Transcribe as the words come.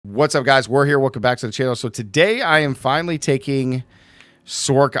What's up, guys? We're here. Welcome back to the channel. So today I am finally taking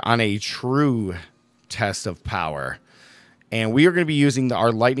Sork on a true test of power. And we are going to be using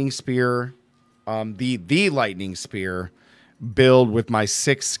our lightning spear, the lightning spear build with my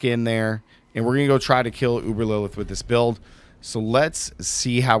 6 skin there. And we're going to go try to kill Uber Lilith with this build. So let's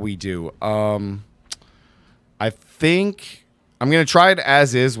see how we do. I think I'm going to try it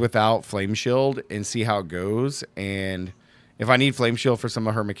as is without Flame Shield and see how it goes. And if I need Flame Shield for some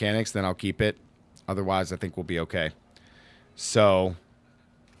of her mechanics, then I'll keep it. Otherwise, I think we'll be okay. So,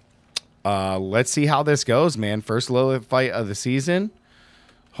 let's see how this goes, man. First Lilith fight of the season.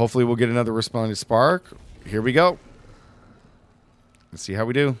 Hopefully, we'll get another Resplendent Spark. Here we go. Let's see how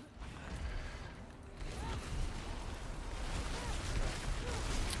we do.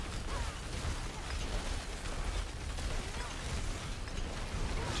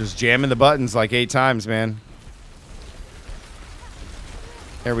 Just jamming the buttons like 8 times, man.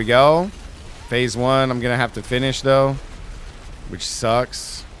 There we go. Phase 1, I'm going to have to finish, though, which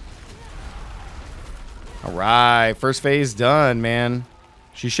sucks. All right. First phase done, man.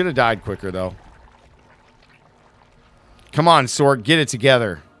 She should have died quicker, though. Come on, Sork. Get it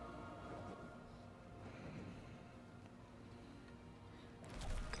together.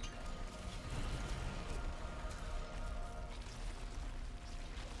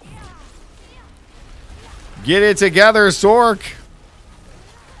 Get it together, Sork.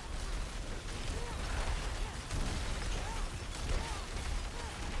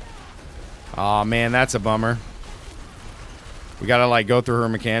 Oh man, that's a bummer. We gotta like go through her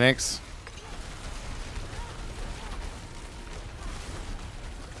mechanics.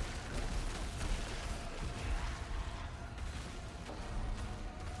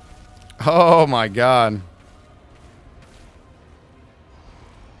 Oh my god.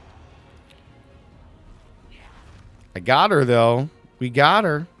 I got her though. We got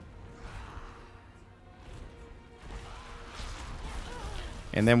her.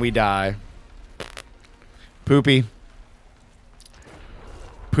 And then we die. Poopy.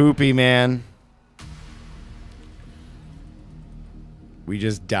 Poopy, man. We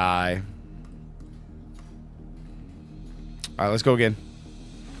just die. All right, let's go again.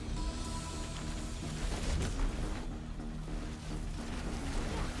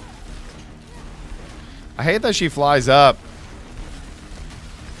 I hate that she flies up.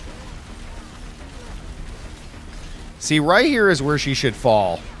 See, right here is where she should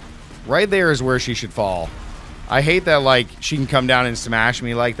fall. Right there is where she should fall. I hate that, like, she can come down and smash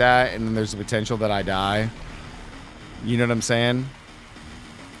me like that, and then there's the potential that I die. You know what I'm saying?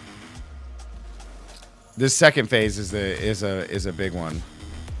 This second phase is a big one.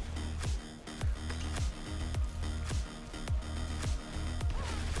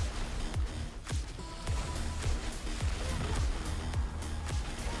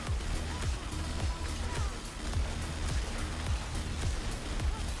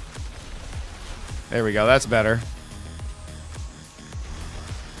 There we go. That's better.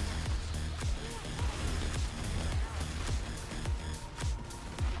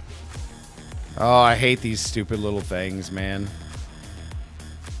 Oh, I hate these stupid little things, man.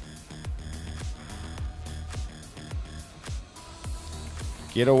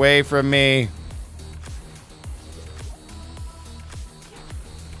 Get away from me.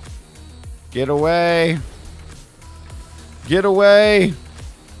 Get away. Get away.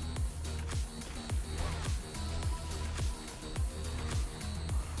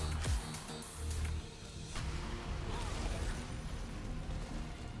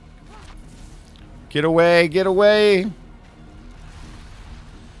 Get away, get away.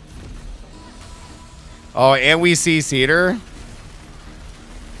 Oh, and we see Cedar.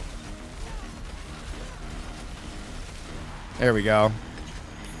 There we go.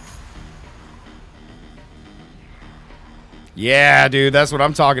 Yeah, dude, that's what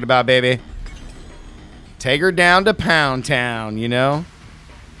I'm talking about, baby. Take her down to Pound Town, you know?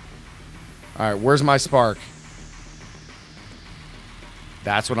 All right, where's my spark?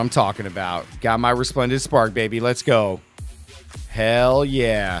 That's what I'm talking about. Got my Resplendent Spark, baby. Let's go. Hell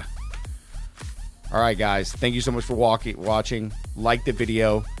yeah. All right, guys. Thank you so much for watching. Like the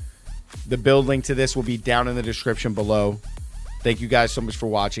video. The build link to this will be down in the description below. Thank you guys so much for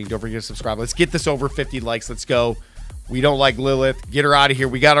watching. Don't forget to subscribe. Let's get this over 50 likes. Let's go. We don't like Lilith. Get her out of here.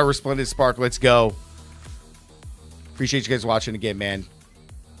 We got our Resplendent Spark. Let's go. Appreciate you guys watching again, man.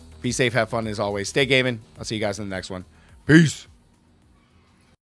 Be safe. Have fun as always. Stay gaming. I'll see you guys in the next one. Peace.